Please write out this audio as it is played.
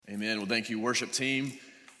Amen. Well, thank you, worship team.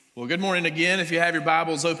 Well, good morning again. If you have your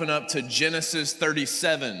Bibles, open up to Genesis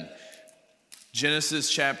 37.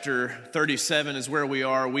 Genesis chapter 37 is where we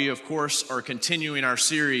are. We, of course, are continuing our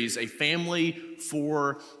series, A Family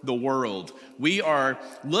for the World. We are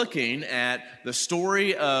looking at the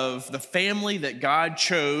story of the family that God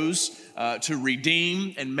chose to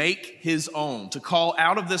redeem and make his own, to call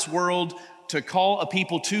out of this world, to call a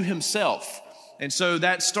people to himself. And so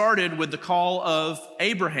that started with the call of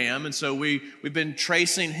Abraham. And so we've been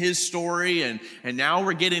tracing his story, and now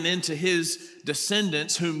we're getting into his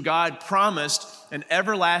descendants whom God promised an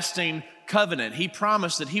everlasting covenant. He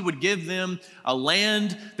promised that he would give them a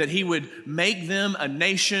land, that he would make them a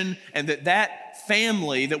nation, and that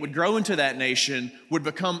family that would grow into that nation would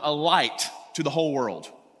become a light to the whole world.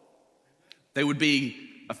 They would be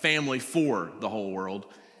a family for the whole world.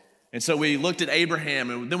 And so we looked at Abraham,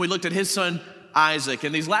 and then we looked at his son Isaac.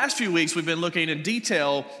 And these last few weeks, we've been looking in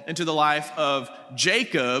detail into the life of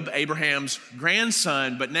Jacob, Abraham's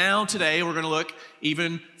grandson. But now today, we're going to look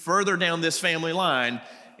even further down this family line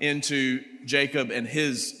into Jacob and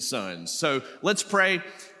his sons. So let's pray,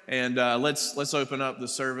 and let's open up the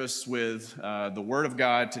service with the Word of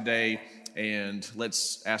God today, and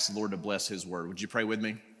let's ask the Lord to bless his word. Would you pray with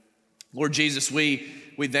me? Lord Jesus, we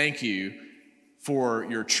thank you for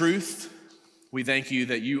your truth. We thank you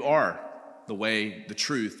that you are the way, the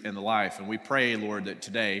truth, and the life. And we pray, Lord, that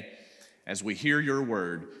today, as we hear your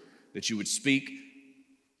word, that you would speak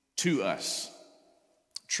to us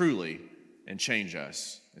truly and change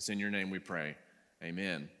us. It's in your name we pray.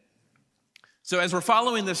 Amen. So as we're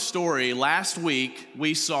following this story, last week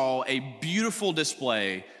we saw a beautiful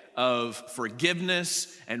display of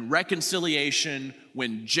forgiveness and reconciliation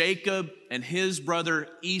when Jacob and his brother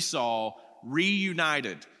Esau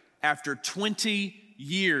reunited after 20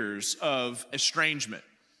 years of estrangement,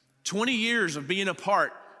 20 years of being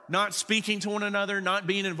apart, not speaking to one another, not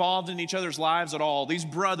being involved in each other's lives at all. These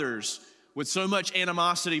brothers with so much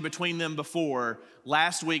animosity between them before,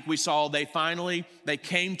 last week we saw they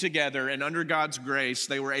came together, and under God's grace,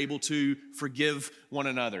 they were able to forgive one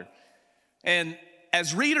another. And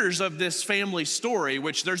as readers of this family story,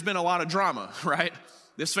 which there's been a lot of drama, right?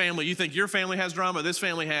 This family, you think your family has drama, this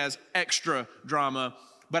family has extra drama.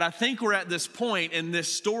 But I think we're at this point in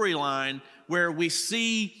this storyline where we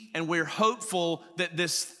see and we're hopeful that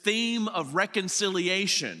this theme of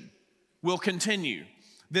reconciliation will continue.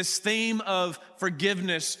 This theme of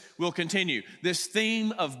forgiveness will continue. This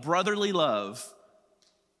theme of brotherly love,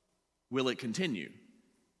 will it continue?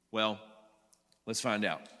 Well, let's find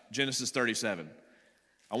out. Genesis 37.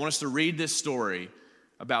 I want us to read this story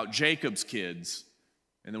about Jacob's kids,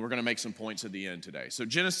 and then we're going to make some points at the end today. So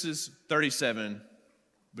Genesis 37,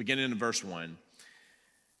 beginning in verse 1.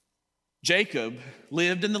 Jacob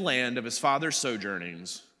lived in the land of his father's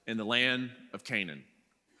sojournings in the land of Canaan.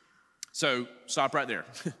 So stop right there.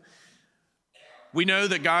 We know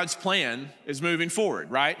that God's plan is moving forward,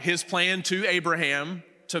 right? His plan to Abraham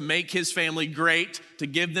to make his family great, to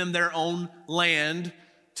give them their own land,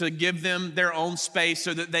 to give them their own space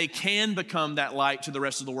so that they can become that light to the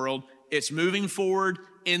rest of the world. It's moving forward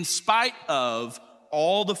in spite of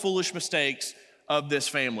all the foolish mistakes of this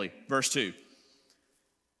family. Verse 2.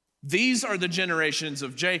 These are the generations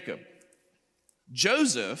of Jacob.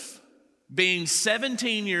 Joseph, being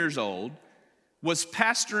 17 years old, was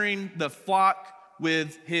pasturing the flock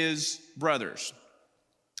with his brothers.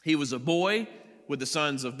 He was a boy with the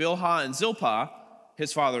sons of Bilhah and Zilpah,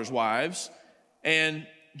 his father's wives, and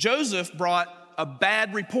Joseph brought a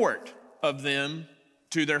bad report of them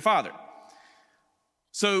to their father.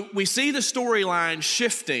 So we see the storyline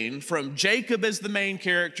shifting from Jacob as the main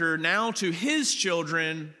character now to his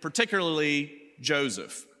children, particularly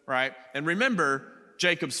Joseph, right? And remember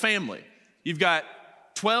Jacob's family. You've got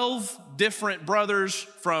 12 different brothers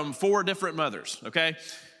from 4 different mothers, okay?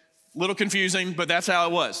 Little confusing, but that's how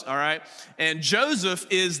it was, all right? And Joseph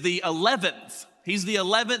is the 11th. He's the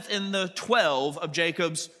 11th in the 12 of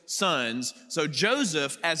Jacob's sons. So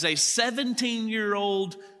Joseph, as a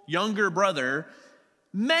 17-year-old younger brother,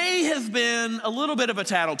 may have been a little bit of a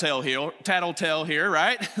tattletale here,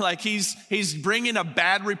 right? Like he's bringing a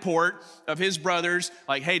bad report of his brothers,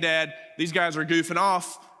 like, hey, Dad, these guys are goofing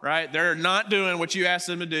off, right? They're not doing what you asked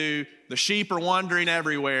them to do. The sheep are wandering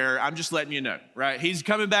everywhere. I'm just letting you know, right? He's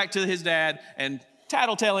coming back to his dad and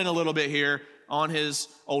tattletaling a little bit here on his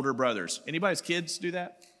older brothers. Anybody's kids do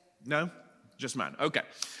that? No? Just mine. Okay.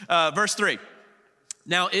 Verse 3.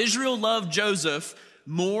 Now Israel loved Joseph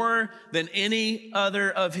more than any other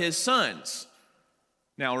of his sons.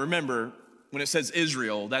 Now remember, when it says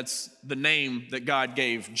Israel, that's the name that God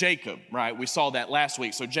gave Jacob, right? We saw that last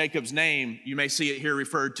week. So Jacob's name, you may see it here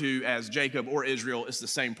referred to as Jacob or Israel. It's the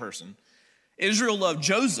same person. Israel loved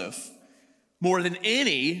Joseph more than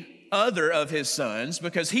any other of his sons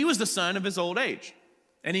because he was the son of his old age.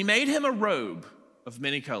 And he made him a robe of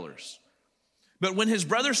many colors. But when his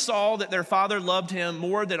brothers saw that their father loved him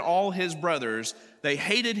more than all his brothers, they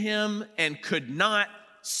hated him and could not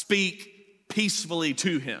speak peacefully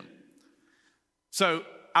to him. So,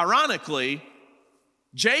 ironically,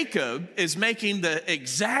 Jacob is making the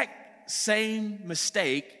exact same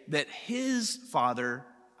mistake that his father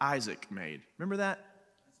Isaac made. Remember that?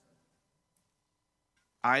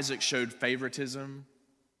 Isaac showed favoritism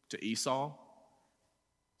to Esau.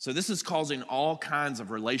 So this is causing all kinds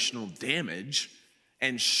of relational damage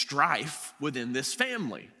and strife within this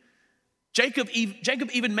family. Jacob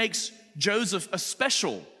even makes Joseph a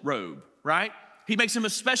special robe, right? He makes him a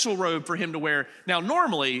special robe for him to wear. Now,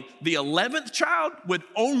 normally, the 11th child would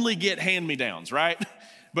only get hand-me-downs, right?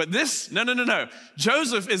 But this, no.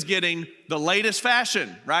 Joseph is getting the latest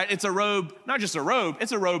fashion, right? It's a robe, not just a robe,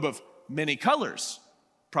 it's a robe of many colors,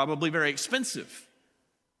 probably very expensive.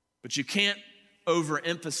 But you can't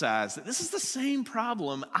overemphasize that this is the same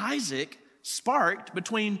problem Isaac sparked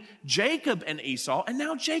between Jacob and Esau, and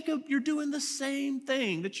now Jacob, you're doing the same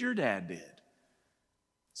thing that your dad did.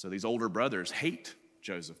 So these older brothers hate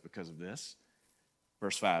Joseph because of this.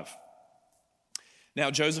 Verse 5. Now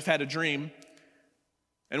Joseph had a dream,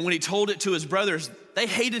 and when he told it to his brothers, they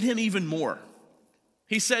hated him even more.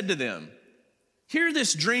 He said to them, "Hear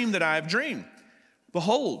this dream that I have dreamed.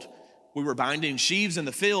 Behold, we were binding sheaves in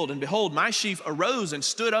the field, and behold, my sheaf arose and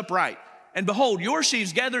stood upright. And behold, your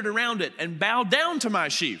sheaves gathered around it and bowed down to my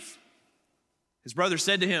sheaf." His brothers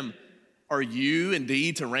said to him, "Are you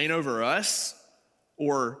indeed to reign over us?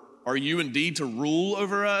 Or are you indeed to rule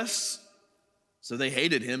over us?" So they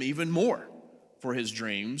hated him even more for his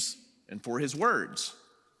dreams and for his words.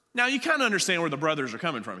 Now, you kind of understand where the brothers are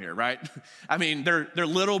coming from here, right? I mean, their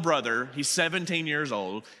little brother, he's 17 years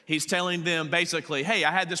old. He's telling them basically, hey,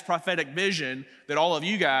 I had this prophetic vision that all of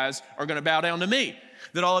you guys are going to bow down to me,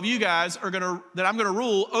 that all of you guys that I'm going to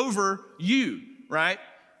rule over you, right?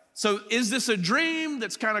 So is this a dream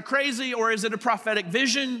that's kind of crazy, or is it a prophetic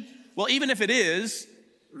vision? Well, even if it is,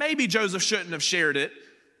 maybe Joseph shouldn't have shared it,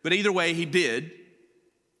 but either way, he did,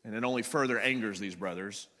 and it only further angers these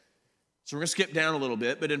brothers. So we're going to skip down a little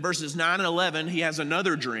bit, but in verses 9 and 11, he has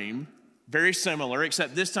another dream, very similar,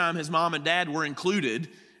 except this time his mom and dad were included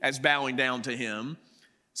as bowing down to him.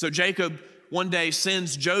 So Jacob one day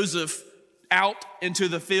sends Joseph out into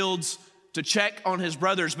the fields to check on his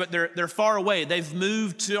brothers, but they're far away. They've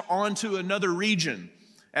moved on to another region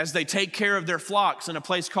as they take care of their flocks in a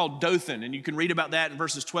place called Dothan, and you can read about that in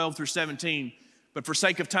verses 12 through 17. But for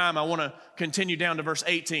sake of time, I want to continue down to verse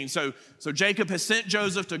 18. So Jacob has sent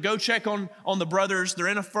Joseph to go check on the brothers. They're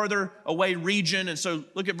in a further away region. And so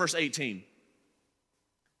look at verse 18.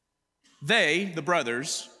 They, the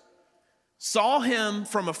brothers, saw him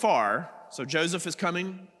from afar. So Joseph is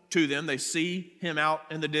coming to them. They see him out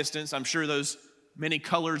in the distance. I'm sure those many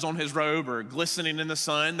colors on his robe are glistening in the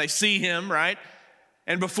sun. They see him, right?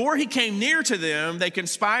 And before he came near to them, they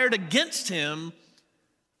conspired against him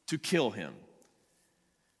to kill him.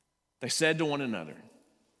 They said to one another,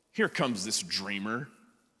 "Here comes this dreamer.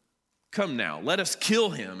 Come now, let us kill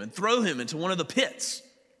him and throw him into one of the pits.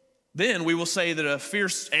 Then we will say that a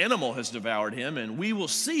fierce animal has devoured him, and we will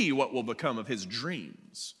see what will become of his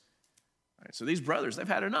dreams." All right, so these brothers, they've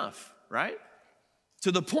had enough, right?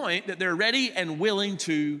 To the point that they're ready and willing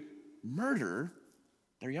to murder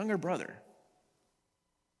their younger brother.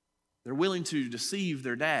 They're willing to deceive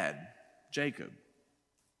their dad, Jacob.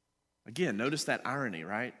 Again, notice that irony,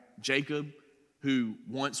 right? Jacob, who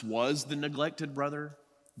once was the neglected brother,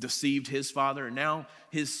 deceived his father, and now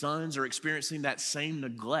his sons are experiencing that same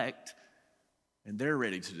neglect, and they're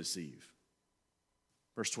ready to deceive.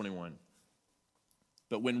 Verse 21.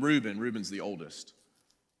 But when Reuben's the oldest,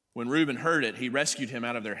 when Reuben heard it, he rescued him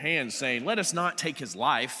out of their hands, saying, "Let us not take his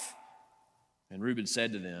life." And Reuben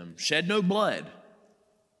said to them, "Shed no blood.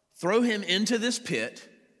 Throw him into this pit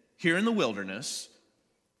here in the wilderness,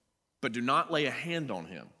 but do not lay a hand on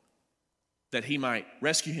him, that he might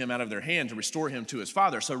rescue him out of their hand to restore him to his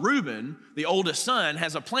father." So Reuben, the oldest son,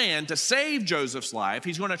 has a plan to save Joseph's life.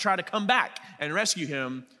 He's going to try to come back and rescue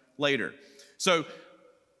him later. So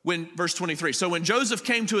verse 23, so when Joseph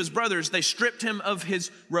came to his brothers, they stripped him of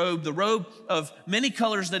his robe, the robe of many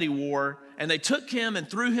colors that he wore, and they took him and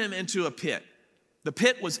threw him into a pit. The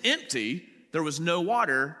pit was empty. There was no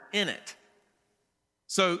water in it.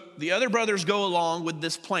 So the other brothers go along with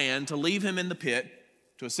this plan to leave him in the pit,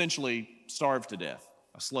 to essentially starve to death,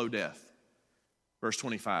 a slow death. Verse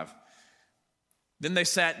 25. Then they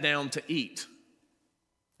sat down to eat.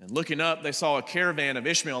 And looking up, they saw a caravan of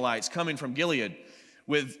Ishmaelites coming from Gilead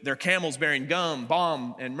with their camels bearing gum,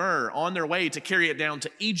 balm, and myrrh on their way to carry it down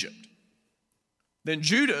to Egypt. Then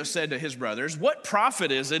Judah said to his brothers, "What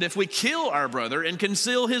profit is it if we kill our brother and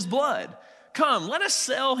conceal his blood? Come, let us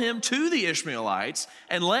sell him to the Ishmaelites,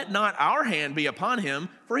 and let not our hand be upon him,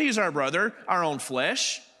 for he's our brother, our own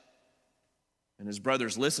flesh." And his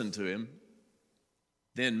brothers listened to him.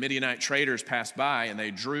 Then Midianite traders passed by, and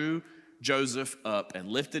they drew Joseph up and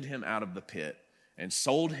lifted him out of the pit and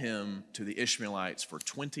sold him to the Ishmaelites for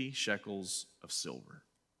 20 shekels of silver.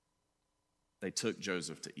 They took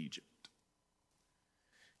Joseph to Egypt.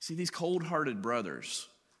 See, these cold-hearted brothers,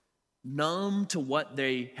 numb to what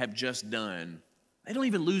they have just done, they don't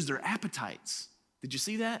even lose their appetites. Did you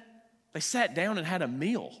see that? They sat down and had a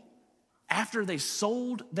meal after they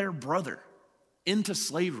sold their brother into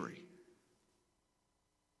slavery.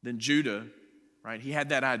 Then Judah, right, he had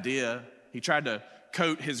that idea. He tried to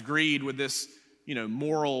coat his greed with this,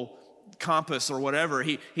 moral compass or whatever.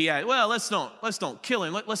 He had, well, let's don't kill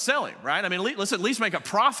him. Let's sell him, right? I mean, let's at least make a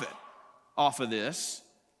profit off of this.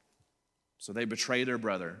 So they betray their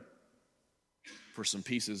brother for some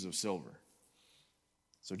pieces of silver.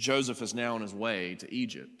 So Joseph is now on his way to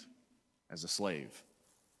Egypt as a slave.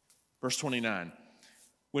 Verse 29.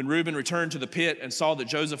 When Reuben returned to the pit and saw that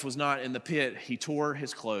Joseph was not in the pit, he tore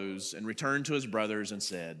his clothes and returned to his brothers and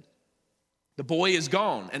said, "The boy is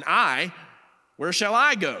gone, and where shall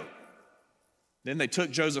I go?" Then they took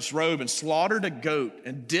Joseph's robe and slaughtered a goat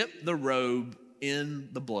and dipped the robe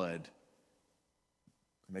in the blood.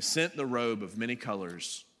 And they sent the robe of many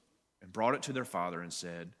colors and brought it to their father and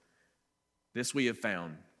said, "This we have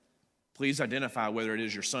found. Please identify whether it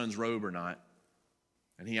is your son's robe or not."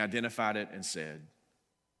 And he identified it and said,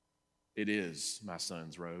 "It is my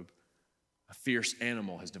son's robe. A fierce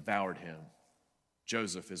animal has devoured him.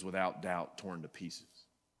 Joseph is without doubt torn to pieces."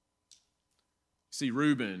 See,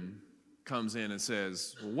 Reuben comes in and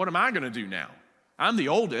says, "Well, what am I going to do now? I'm the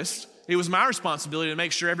oldest. It was my responsibility to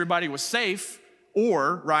make sure everybody was safe."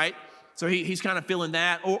 Right? So he's kind of feeling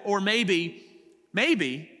that. Or maybe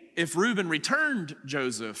if Reuben returned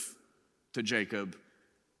Joseph to Jacob,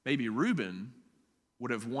 maybe Reuben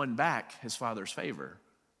would have won back his father's favor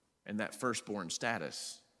and that firstborn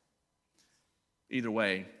status. Either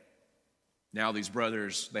way, now these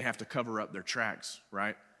brothers, they have to cover up their tracks,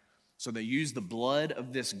 right? So they use the blood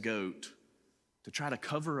of this goat to try to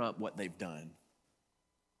cover up what they've done.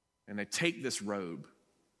 And they take this robe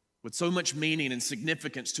with so much meaning and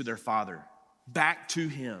significance to their father back to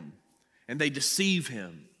him, and they deceive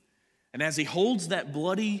him. And as he holds that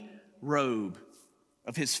bloody robe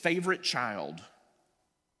of his favorite child,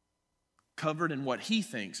 covered in what he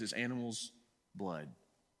thinks is animal's blood,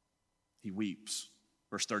 he weeps.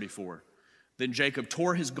 Verse 34. Then Jacob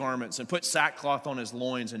tore his garments and put sackcloth on his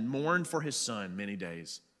loins and mourned for his son many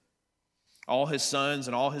days. All his sons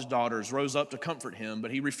and all his daughters rose up to comfort him,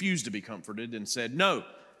 but he refused to be comforted and said, "No,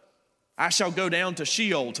 I shall go down to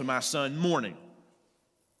Sheol to my son mourning."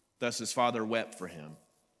 Thus his father wept for him.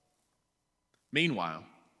 Meanwhile,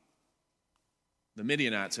 the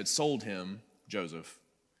Midianites had sold him, Joseph,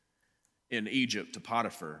 in Egypt to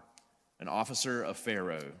Potiphar, an officer of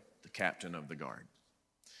Pharaoh, the captain of the guard.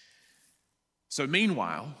 So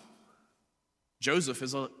meanwhile, Joseph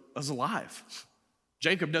is alive.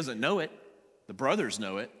 Jacob doesn't know it. The brothers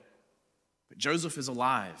know it. But Joseph is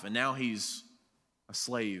alive, and now he's a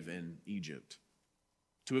slave in Egypt.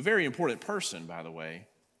 To a very important person, by the way,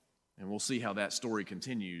 and we'll see how that story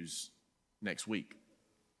continues next week.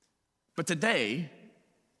 But today,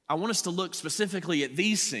 I want us to look specifically at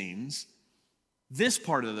these scenes, this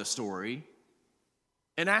part of the story,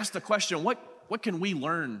 and ask the question, what can we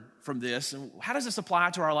learn from this, and how does this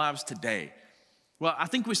apply to our lives today? Well, I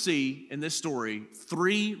think we see in this story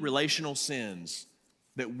 3 relational sins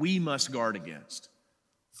that we must guard against.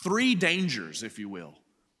 3 dangers, if you will.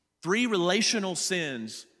 3 relational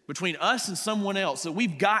sins between us and someone else that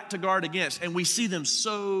we've got to guard against, and we see them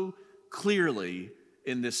so clearly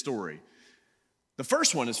in this story. The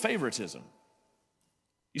first one is favoritism.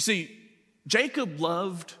 You see, Jacob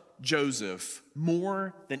loved Joseph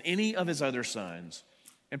more than any of his other sons.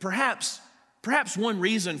 And perhaps one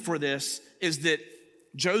reason for this is that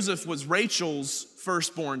Joseph was Rachel's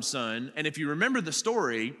firstborn son. And if you remember the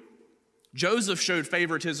story, Joseph showed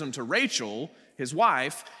favoritism to Rachel, his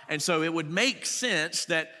wife. And so it would make sense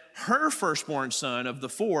that her firstborn son of the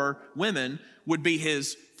 4 women would be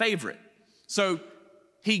his favorite. So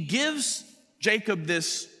he gives Jacob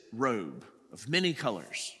this robe of many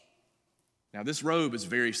colors. Now, this robe is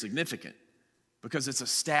very significant. Because it's a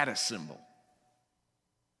status symbol.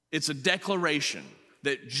 It's a declaration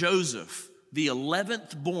that Joseph, the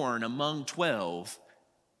 11th born among 12,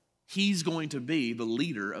 he's going to be the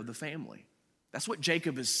leader of the family. That's what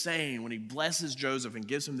Jacob is saying when he blesses Joseph and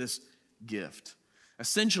gives him this gift.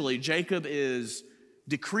 Essentially, Jacob is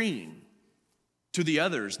decreeing to the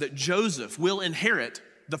others that Joseph will inherit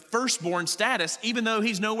the firstborn status, even though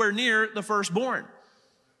he's nowhere near the firstborn,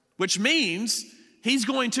 which means he's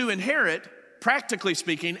going to inherit, practically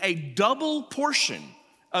speaking, a double portion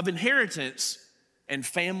of inheritance and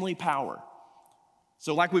family power.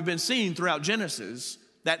 So like we've been seeing throughout Genesis,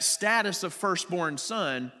 that status of firstborn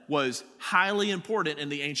son was highly important in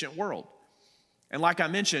the ancient world. And like I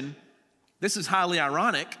mentioned, this is highly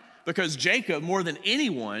ironic because Jacob, more than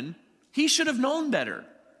anyone, he should have known better.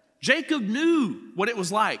 Jacob knew what it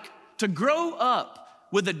was like to grow up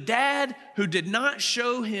with a dad who did not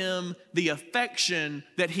show him the affection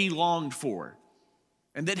that he longed for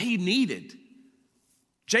and that he needed.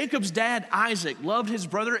 Jacob's dad, Isaac, loved his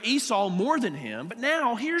brother Esau more than him, but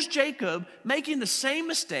now here's Jacob making the same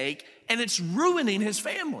mistake, and it's ruining his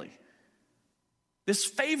family. This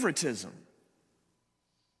favoritism.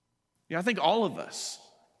 I think all of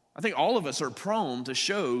us are prone to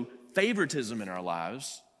show favoritism in our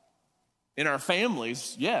lives, in our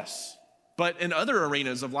families, yes, but in other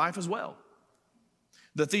arenas of life as well.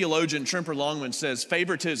 The theologian Tremper Longman says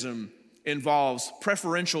favoritism involves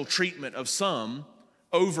preferential treatment of some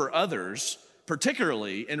over others,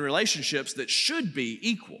 particularly in relationships that should be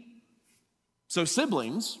equal. So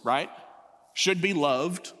siblings, right, should be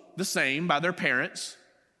loved the same by their parents.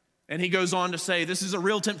 And he goes on to say this is a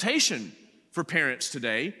real temptation for parents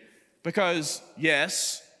today because,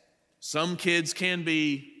 yes, some kids can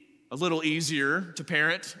be a little easier to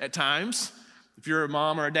parent at times. If you're a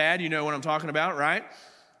mom or a dad, you know what I'm talking about, right?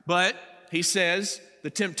 But he says the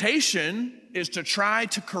temptation is to try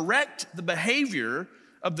to correct the behavior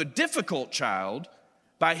of the difficult child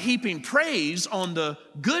by heaping praise on the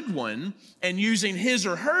good one and using his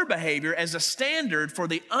or her behavior as a standard for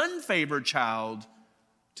the unfavored child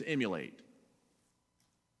to emulate.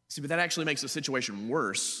 See, but that actually makes the situation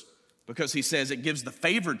worse because he says it gives the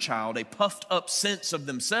favored child a puffed up sense of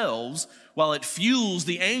themselves while it fuels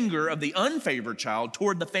the anger of the unfavored child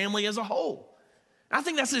toward the family as a whole. I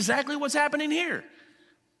think that's exactly what's happening here.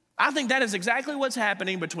 I think that is exactly what's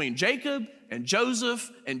happening between Jacob and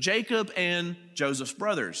Joseph and Jacob and Joseph's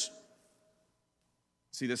brothers.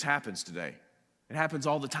 See, this happens today. It happens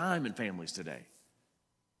all the time in families today.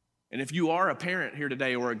 And if you are a parent here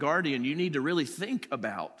today or a guardian, you need to really think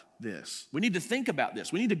about this. We need to think about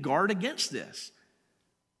this. We need to guard against this.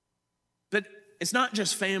 But it's not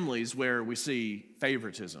just families where we see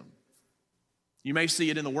favoritism. You may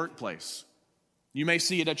see it in the workplace. You may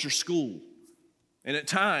see it at your school. And at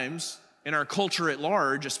times, in our culture at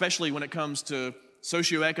large, especially when it comes to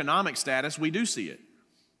socioeconomic status, we do see it.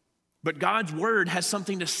 But God's word has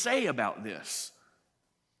something to say about this.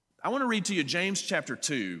 I want to read to you James chapter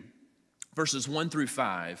 2, verses 1 through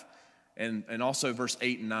 5, and also verse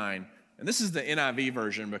 8 and 9. And this is the NIV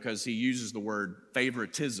version because he uses the word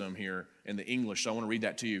favoritism here in the English, so I want to read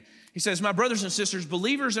that to you. He says, "My brothers and sisters,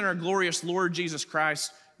 believers in our glorious Lord Jesus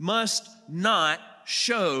Christ must not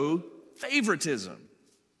show favoritism.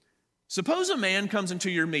 Suppose a man comes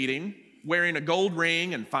into your meeting wearing a gold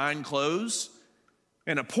ring and fine clothes,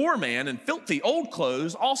 and a poor man in filthy old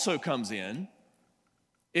clothes also comes in.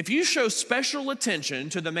 If you show special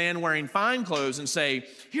attention to the man wearing fine clothes and say,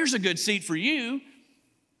 'Here's a good seat for you,'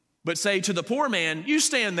 but say to the poor man, 'You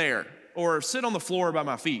stand there,' or 'Sit on the floor by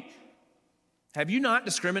my feet,' have you not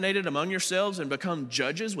discriminated among yourselves and become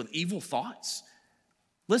judges with evil thoughts?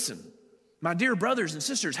 Listen, my dear brothers and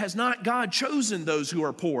sisters, has not God chosen those who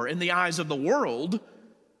are poor in the eyes of the world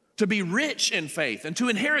to be rich in faith and to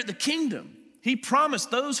inherit the kingdom He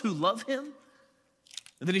promised those who love him?"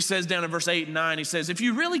 And then he says down in verse 8 and 9, he says, "If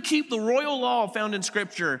you really keep the royal law found in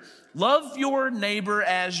Scripture, love your neighbor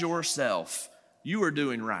as yourself, you are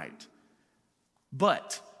doing right.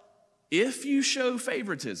 But if you show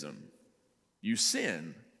favoritism, you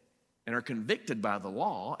sin and are convicted by the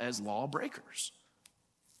law as lawbreakers."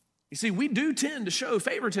 You see, we do tend to show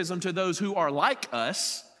favoritism to those who are like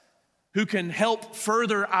us, who can help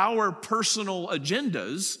further our personal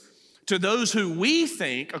agendas, to those who we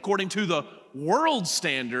think, according to the world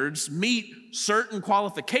standards, meet certain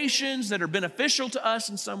qualifications that are beneficial to us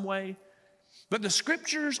in some way. But the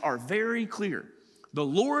scriptures are very clear. The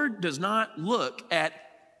Lord does not look at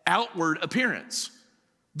outward appearance.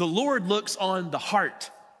 The Lord looks on the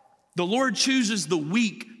heart. The Lord chooses the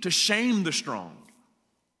weak to shame the strong.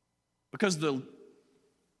 Because the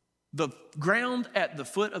The ground at the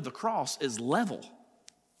foot of the cross is level.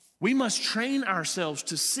 We must train ourselves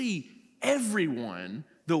to see everyone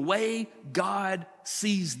the way God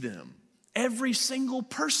sees them. Every single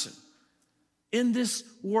person in this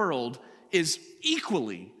world is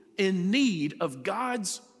equally in need of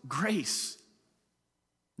God's grace.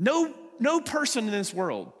 No person in this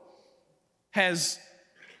world has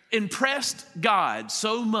impressed God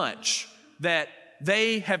so much that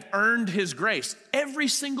they have earned his grace. Every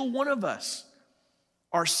single one of us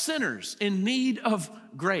are sinners in need of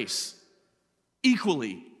grace,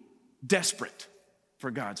 equally desperate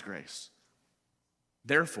for God's grace.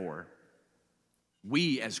 Therefore,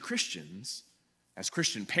 we as Christians, as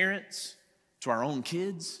Christian parents to our own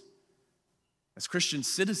kids, as Christian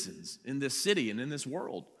citizens in this city and in this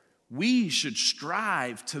world, we should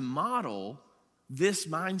strive to model this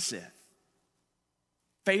mindset.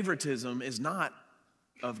 Favoritism is not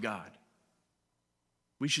of God.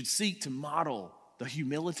 We should seek to model the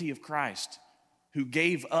humility of Christ, who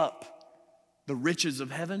gave up the riches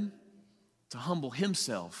of heaven to humble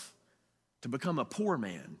himself, to become a poor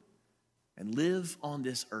man and live on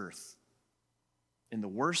this earth in the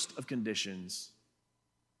worst of conditions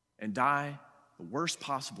and die the worst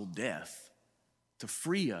possible death to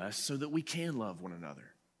free us so that we can love one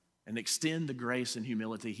another and extend the grace and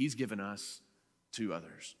humility he's given us to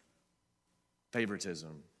others.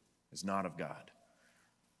 Favoritism is not of God.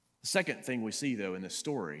 The second thing we see, though, in this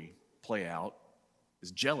story play out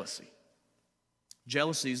is jealousy.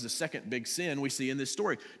 Jealousy is the second big sin we see in this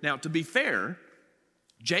story. Now, to be fair,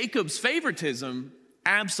 Jacob's favoritism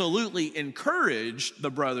absolutely encouraged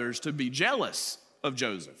the brothers to be jealous of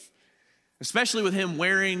Joseph, especially with him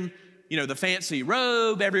wearing, the fancy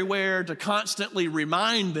robe everywhere to constantly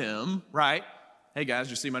remind them, right? Hey guys,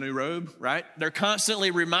 you see my new robe, right? They're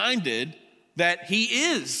constantly reminded that he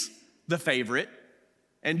is the favorite.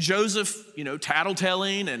 And Joseph,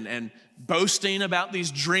 tattletelling and boasting about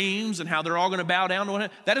these dreams and how they're all going to bow down to one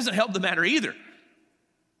another, that doesn't help the matter either.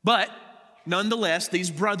 But nonetheless,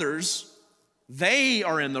 these brothers, they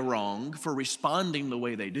are in the wrong for responding the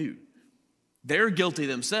way they do. They're guilty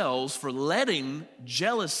themselves for letting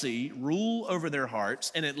jealousy rule over their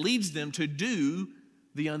hearts, and it leads them to do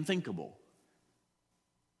the unthinkable.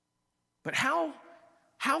 But how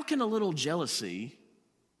can a little jealousy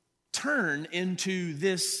turn into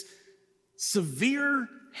this severe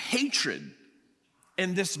hatred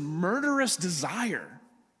and this murderous desire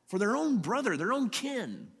for their own brother, their own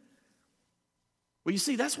kin? Well, you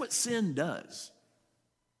see, that's what sin does.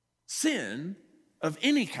 Sin of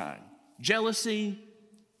any kind, jealousy,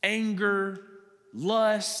 anger,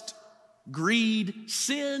 lust, greed,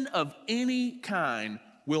 sin of any kind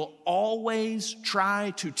will always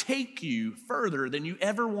try to take you further than you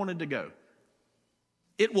ever wanted to go.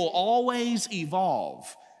 It will always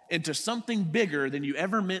evolve into something bigger than you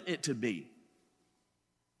ever meant it to be.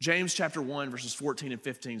 James chapter 1, verses 14 and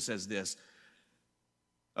 15 says this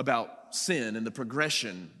about sin and the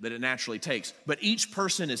progression that it naturally takes. But each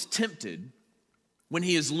person is tempted when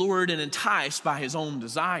he is lured and enticed by his own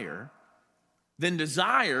desire. Then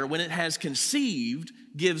desire, when it has conceived,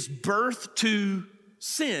 gives birth to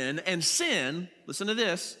sin. And sin, listen to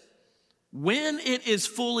this, when it is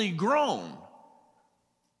fully grown,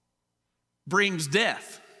 brings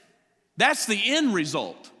death. That's the end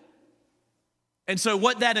result. And so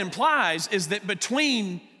what that implies is that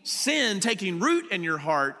between sin taking root in your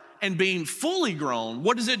heart and being fully grown,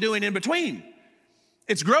 what is it doing in between?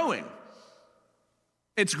 It's growing.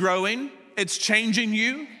 It's growing. It's changing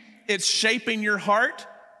you. It's shaping your heart.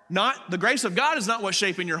 The grace of God is not what's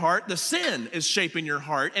shaping your heart. The sin is shaping your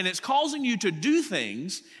heart, and it's causing you to do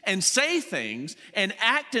things and say things and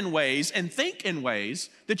act in ways and think in ways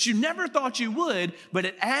that you never thought you would, but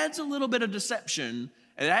it adds a little bit of deception.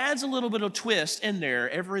 It adds a little bit of twist in there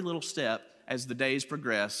every little step as the days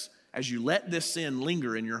progress, as you let this sin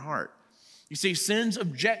linger in your heart. You see, sin's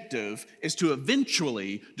objective is to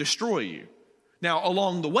eventually destroy you. Now,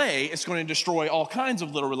 along the way, it's going to destroy all kinds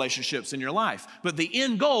of little relationships in your life. But the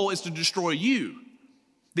end goal is to destroy you.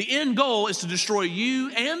 The end goal is to destroy you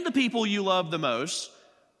and the people you love the most.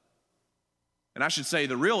 And I should say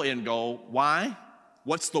the real end goal, why?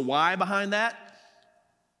 What's the why behind that?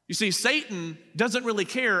 You see, Satan doesn't really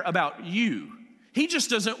care about you. He just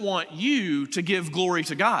doesn't want you to give glory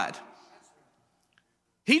to God.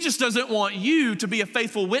 He just doesn't want you to be a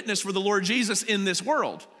faithful witness for the Lord Jesus in this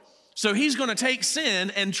world. So he's going to take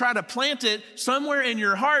sin and try to plant it somewhere in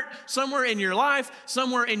your heart, somewhere in your life,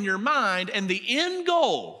 somewhere in your mind. And the end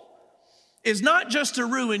goal is not just to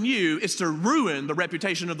ruin you, it's to ruin the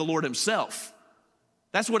reputation of the Lord himself.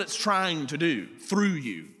 That's what it's trying to do through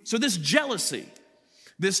you. So this jealousy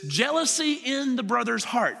This jealousy in the brothers'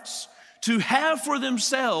 hearts to have for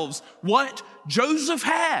themselves what Joseph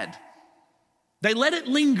had. They let it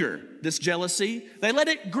linger, this jealousy. They let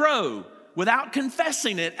it grow without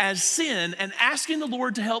confessing it as sin and asking the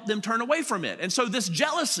Lord to help them turn away from it. And so this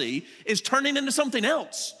jealousy is turning into something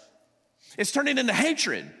else. It's turning into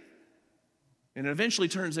hatred. And it eventually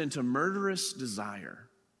turns into murderous desire.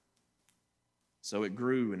 So it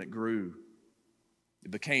grew and it grew.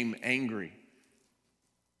 It became angry.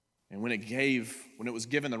 And when it was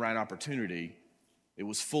given the right opportunity, it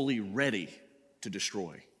was fully ready to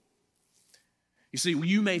destroy. You see,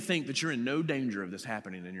 you may think that you're in no danger of this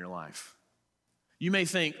happening in your life. You may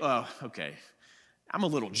think, oh, okay, I'm a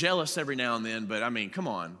little jealous every now and then, but I mean, come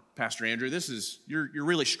on, Pastor Andrew, you're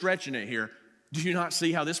really stretching it here. Do you not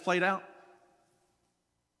see how this played out?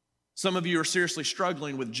 Some of you are seriously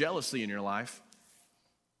struggling with jealousy in your life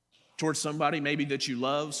towards somebody maybe that you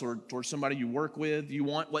love or towards somebody you work with. You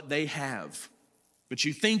want what they have, but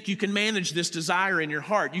you think you can manage this desire in your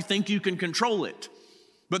heart. You think you can control it,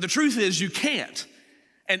 but the truth is you can't.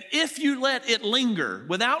 And if you let it linger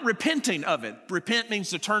without repenting of it, repent means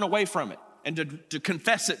to turn away from it and to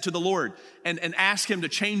confess it to the Lord and ask Him to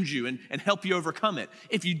change you and help you overcome it.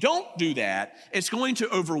 If you don't do that, it's going to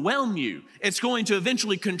overwhelm you. It's going to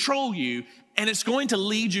eventually control you, and it's going to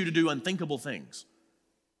lead you to do unthinkable things.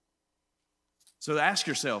 So ask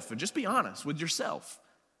yourself, and just be honest with yourself.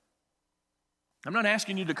 I'm not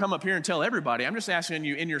asking you to come up here and tell everybody. I'm just asking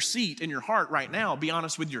you in your seat, in your heart right now, be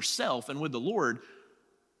honest with yourself and with the Lord.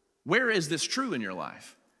 Where is this true in your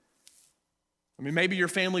life? I mean, maybe your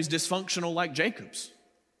family's dysfunctional like Jacob's,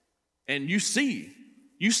 and you see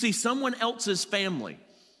someone else's family,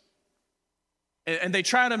 and they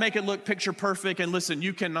try to make it look picture perfect, and listen,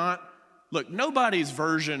 you cannot, look, nobody's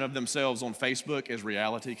version of themselves on Facebook is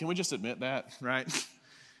reality. Can we just admit that, right?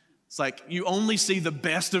 It's like you only see the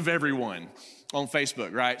best of everyone on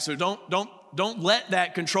Facebook, right? So don't let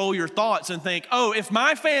that control your thoughts and think, oh, if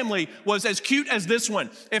my family was as cute as this one,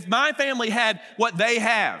 if my family had what they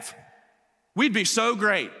have, we'd be so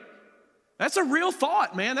great. That's a real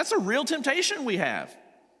thought, man. That's a real temptation we have.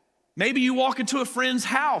 Maybe you walk into a friend's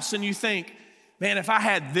house and you think, man, if I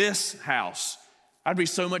had this house, I'd be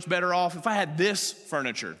so much better off if I had this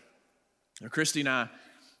furniture. Now, Christy and I,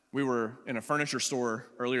 we were in a furniture store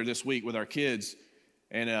earlier this week with our kids,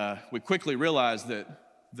 and we quickly realized that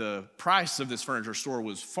the price of this furniture store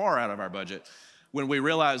was far out of our budget when we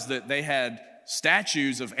realized that they had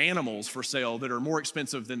statues of animals for sale that are more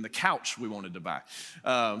expensive than the couch we wanted to buy.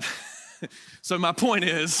 So my point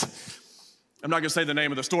is, I'm not gonna say the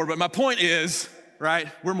name of the store, but my point is, right,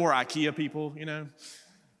 we're more IKEA people, you know.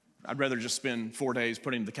 I'd rather just spend 4 days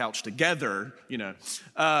putting the couch together, you know.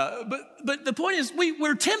 But the point is,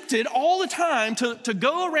 we're tempted all the time to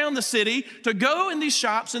go around the city, to go in these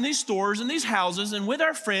shops and these stores and these houses and with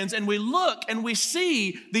our friends, and we look and we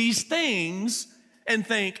see these things and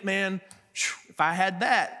think, man, if I had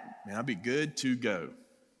that, man, I'd be good to go.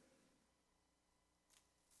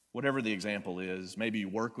 Whatever the example is, maybe you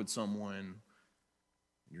work with someone, and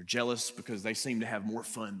you're jealous because they seem to have more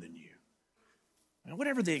fun than you. And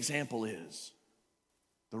whatever the example is,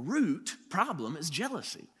 the root problem is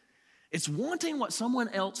jealousy. It's wanting what someone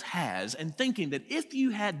else has and thinking that if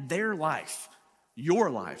you had their life, your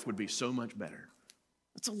life would be so much better.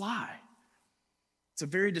 That's a lie. It's a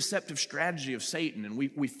very deceptive strategy of Satan, and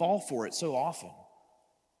we fall for it so often.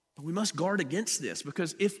 But we must guard against this,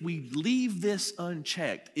 because if we leave this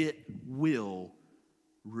unchecked, it will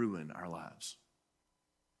ruin our lives.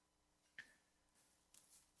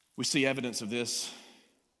 We see evidence of this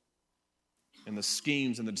in the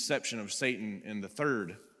schemes and the deception of Satan in the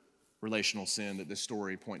third relational sin that this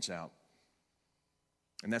story points out,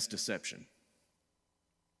 and that's deception.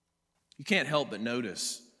 You can't help but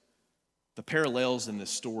notice the parallels in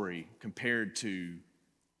this story compared to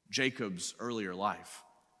Jacob's earlier life.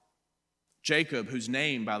 Jacob, whose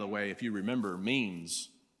name, by the way, if you remember, means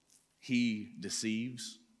he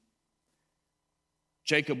deceives.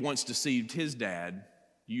 Jacob once deceived his dad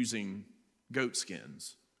using goat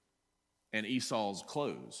skins and Esau's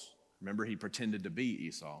clothes. Remember, he pretended to be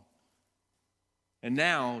Esau. And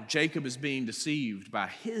now Jacob is being deceived by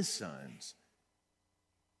his sons.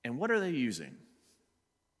 And what are they using?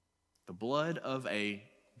 The blood of a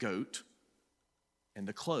goat and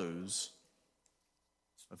the clothes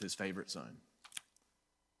of his favorite son.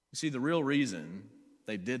 You see, the real reason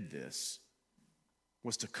they did this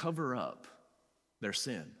was to cover up their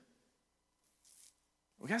sin.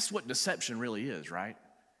 Well, that's what deception really is, right?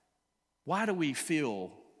 Why do we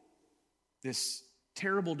feel this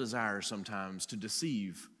terrible desire sometimes to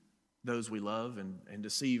deceive those we love and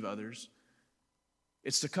deceive others?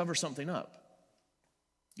 It's to cover something up.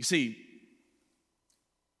 You see,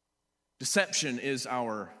 deception is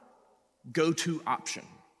our go-to option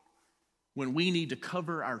when we need to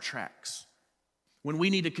cover our tracks, when we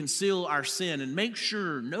need to conceal our sin and make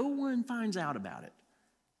sure no one finds out about it.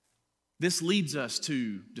 This leads us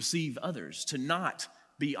to deceive others, to not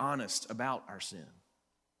be honest about our sin.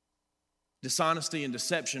 Dishonesty and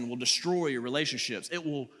deception will destroy your relationships. It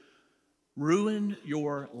will ruin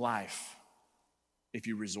your life if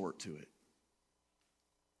you resort to it.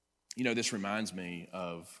 You know, this reminds me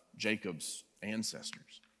of Jacob's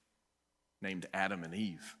ancestors, named Adam and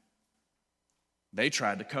Eve. They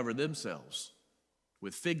tried to cover themselves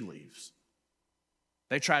with fig leaves.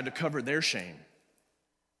 They tried to cover their shame.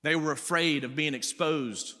 They were afraid of being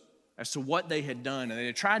exposed as to what they had done, and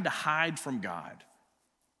they tried to hide from God.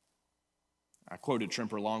 I quoted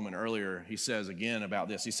Tremper Longman earlier. He says again about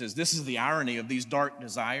this. He says, this is the irony of these dark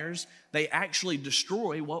desires. They actually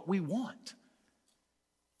destroy what we want.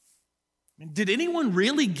 Did anyone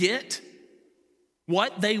really get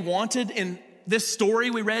what they wanted in this story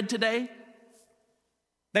we read today?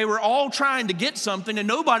 They were all trying to get something and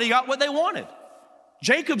nobody got what they wanted.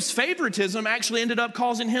 Jacob's favoritism actually ended up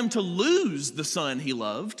causing him to lose the son he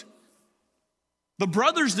loved. The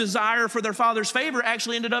brothers' desire for their father's favor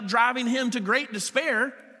actually ended up driving him to great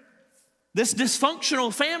despair. This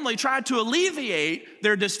dysfunctional family tried to alleviate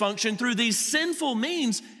their dysfunction through these sinful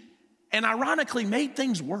means and ironically made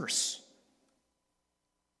things worse.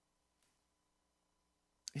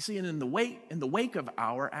 You see, and in the wake of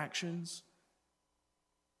our actions,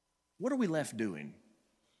 what are we left doing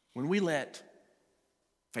when we let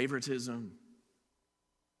favoritism,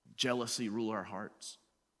 jealousy rule our hearts?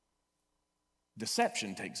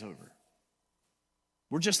 Deception takes over.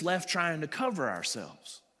 We're just left trying to cover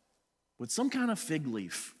ourselves with some kind of fig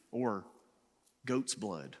leaf or goat's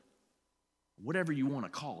blood, whatever you want to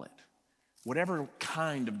call it, whatever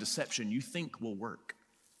kind of deception you think will work.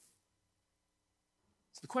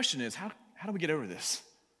 So the question is, how do we get over this?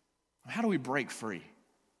 How do we break free?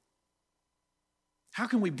 How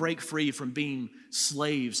can we break free from being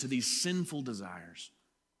slaves to these sinful desires?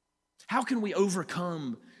 How can we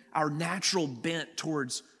overcome our natural bent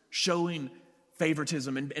towards showing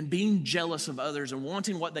favoritism and being jealous of others and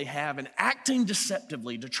wanting what they have and acting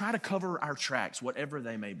deceptively to try to cover our tracks, whatever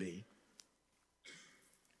they may be?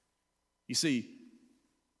 You see,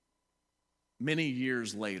 many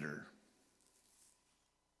years later,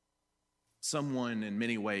 someone in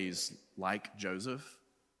many ways like Joseph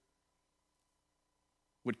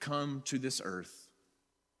would come to this earth,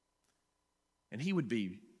 and he would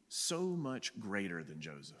be so much greater than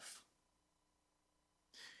Joseph.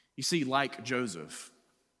 You see, like Joseph,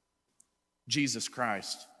 Jesus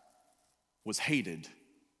Christ was hated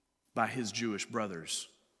by his Jewish brothers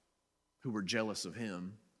who were jealous of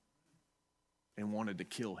him and wanted to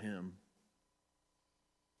kill him.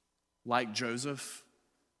 Like Joseph,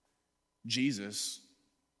 Jesus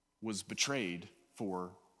was betrayed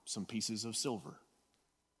for some pieces of silver.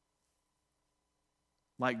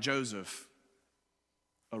 Like Joseph,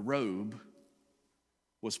 a robe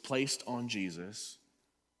was placed on Jesus,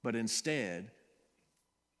 but instead,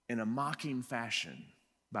 in a mocking fashion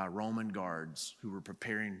by Roman guards who were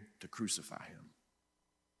preparing to crucify him.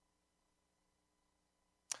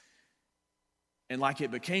 And like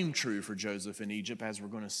it became true for Joseph in Egypt, as we're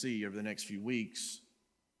going to see over the next few weeks,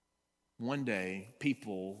 one day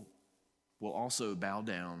people will also bow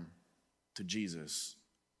down to Jesus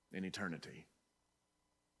in eternity.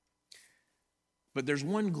 But there's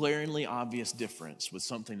one glaringly obvious difference with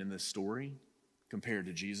something in this story compared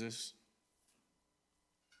to Jesus.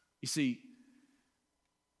 You see,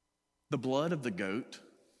 the blood of the goat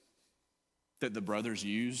that the brothers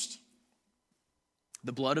used,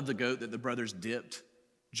 the blood of the goat that the brothers dipped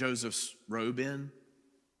Joseph's robe in,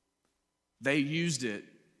 they used it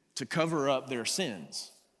to cover up their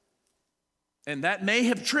sins. And that may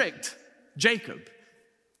have tricked Jacob,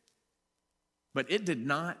 but it did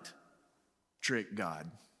not trick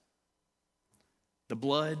God. The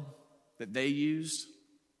blood that they used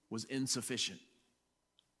was insufficient.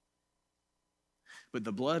 But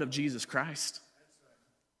the blood of Jesus Christ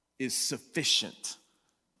is sufficient,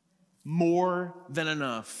 more than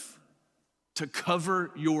enough to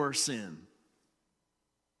cover your sin.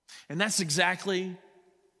 And that's exactly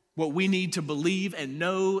what we need to believe and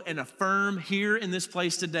know and affirm here in this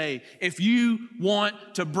place today. If you want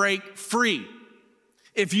to break free,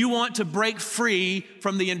 if you want to break free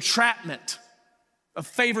from the entrapment of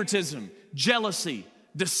favoritism, jealousy,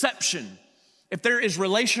 deception, if there is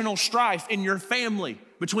relational strife in your family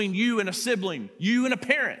between you and a sibling, you and a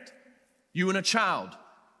parent, you and a child,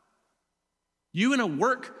 You and a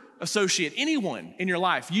work associate, anyone in your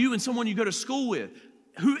life, you and someone you go to school with,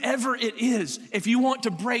 whoever it is, if you want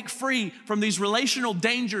to break free from these relational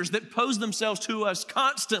dangers that pose themselves to us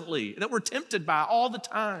constantly, that we're tempted by all the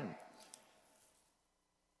time,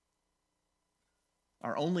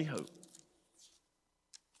 our only hope,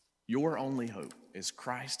 your only hope, is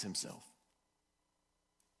Christ himself.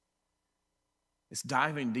 It's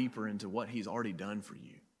diving deeper into what he's already done for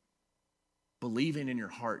you, believing in your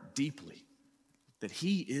heart deeply that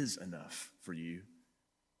he is enough for you,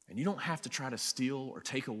 and you don't have to try to steal or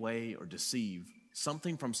take away or deceive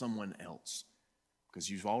something from someone else, because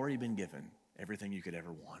you've already been given everything you could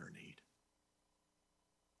ever want or need.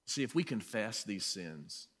 See, if we confess these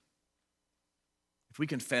sins,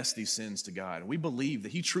 to God, and we believe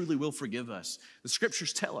that he truly will forgive us, the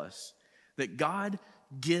scriptures tell us that God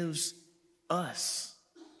gives us,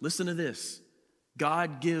 listen to this,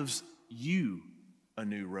 God gives you a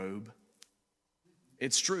new robe.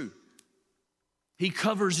 It's true. He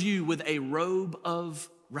covers you with a robe of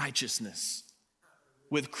righteousness,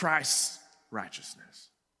 with Christ's righteousness.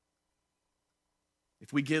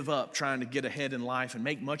 If we give up trying to get ahead in life and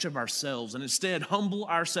make much of ourselves and instead humble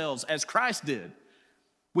ourselves as Christ did,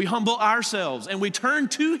 we humble ourselves and we turn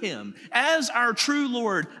to him as our true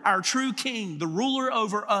Lord, our true King, the ruler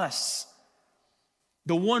over us,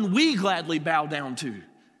 the one we gladly bow down to.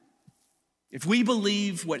 If we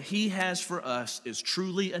believe what he has for us is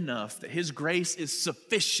truly enough, that his grace is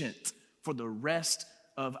sufficient for the rest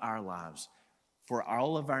of our lives, for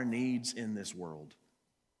all of our needs in this world,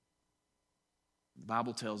 the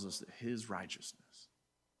Bible tells us that his righteousness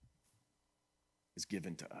is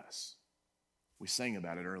given to us. We sang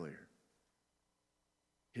about it earlier.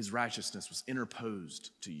 His righteousness was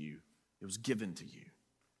interposed to you. It was given to you.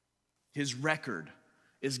 His record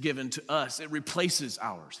is given to us. It replaces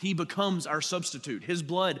ours. He becomes our substitute. His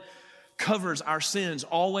blood covers our sins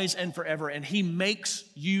always and forever, and he makes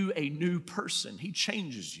you a new person. He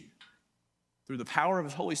changes you through the power of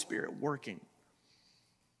his Holy Spirit working.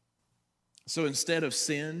 So instead of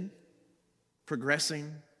sin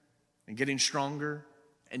progressing and getting stronger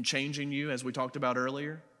and changing you, as we talked about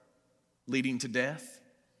earlier, leading to death,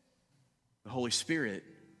 the Holy Spirit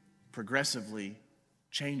progressively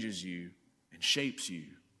changes you and shapes you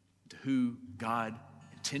to who God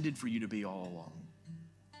intended for you to be all along,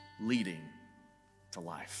 leading to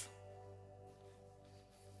life.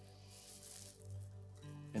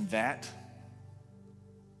 And that's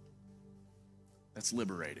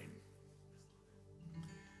liberating,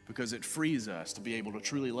 because it frees us to be able to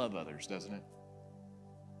truly love others, doesn't it?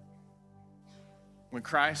 When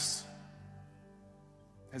Christ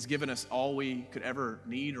has given us all we could ever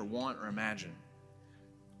need or want or imagine,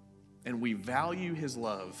 and we value his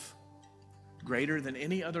love greater than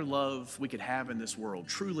any other love we could have in this world,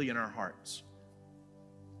 truly in our hearts,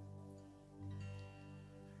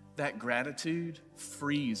 that gratitude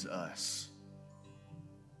frees us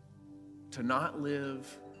to not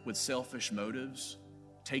live with selfish motives,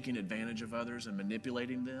 taking advantage of others and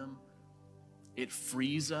manipulating them. It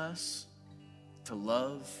frees us to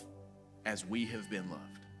love as we have been loved.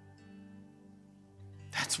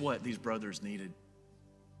 That's what these brothers needed.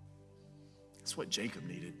 That's what Jacob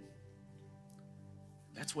needed.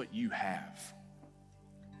 That's what you have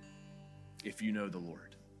if you know the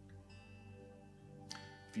Lord.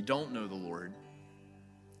 If you don't know the Lord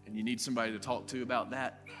and you need somebody to talk to about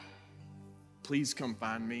that, please come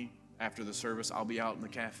find me after the service. I'll be out in the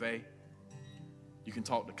cafe. You can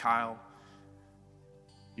talk to Kyle.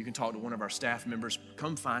 You can talk to one of our staff members.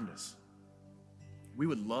 Come find us. We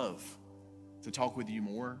would love to talk with you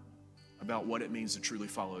more about what it means to truly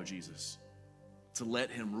follow Jesus, to let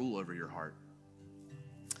him rule over your heart.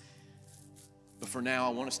 But for now,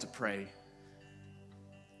 I want us to pray.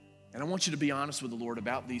 And I want you to be honest with the Lord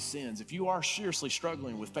about these sins. If you are seriously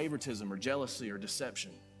struggling with favoritism or jealousy or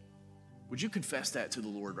deception, would you confess that to the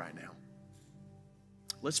Lord right now?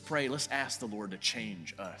 Let's pray. Let's ask the Lord to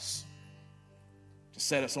change us, to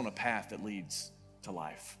set us on a path that leads to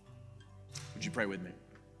life. Would you pray with me?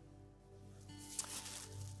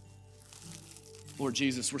 Lord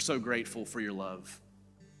Jesus, we're so grateful for your love.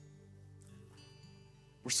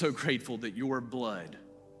 We're so grateful that your blood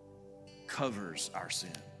covers our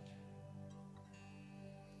sin,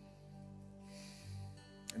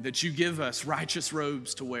 and that you give us righteous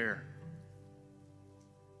robes to wear,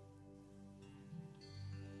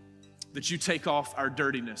 that you take off our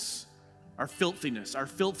dirtiness, our filthiness, our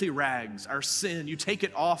filthy rags, our sin. You take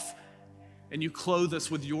it off and you clothe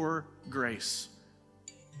us with your grace.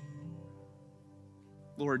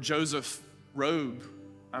 Lord, Joseph's robe,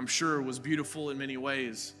 I'm sure, was beautiful in many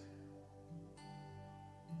ways,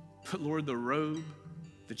 But Lord, the robe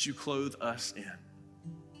that you clothe us in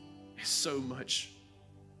is so much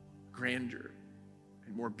grander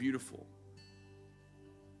and more beautiful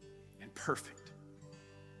and perfect.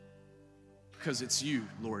 Because it's you,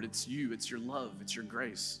 Lord, it's you, it's your love, it's your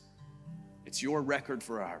grace. It's your record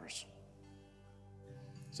for ours.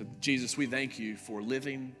 So Jesus, we thank you for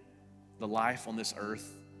living the life on this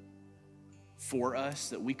earth for us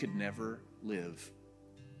that we could never live.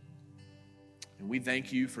 And we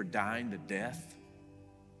thank you for dying the death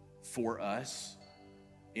for us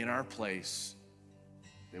in our place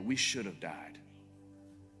that we should have died.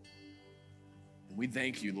 And we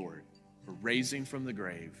thank you, Lord, for raising from the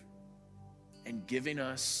grave and giving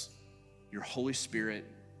us your Holy Spirit,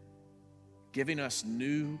 giving us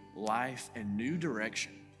new life and new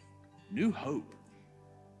direction, new hope.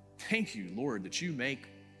 Thank you, Lord, that you make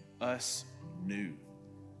us new.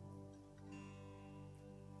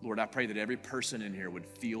 Lord, I pray that every person in here would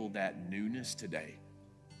feel that newness today,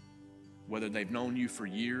 whether they've known you for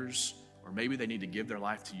years or maybe they need to give their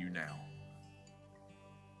life to you now.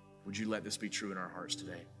 Would you let this be true in our hearts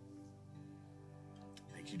today?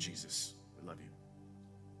 Thank you, Jesus. We love you.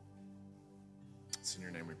 It's in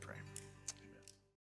your name we pray.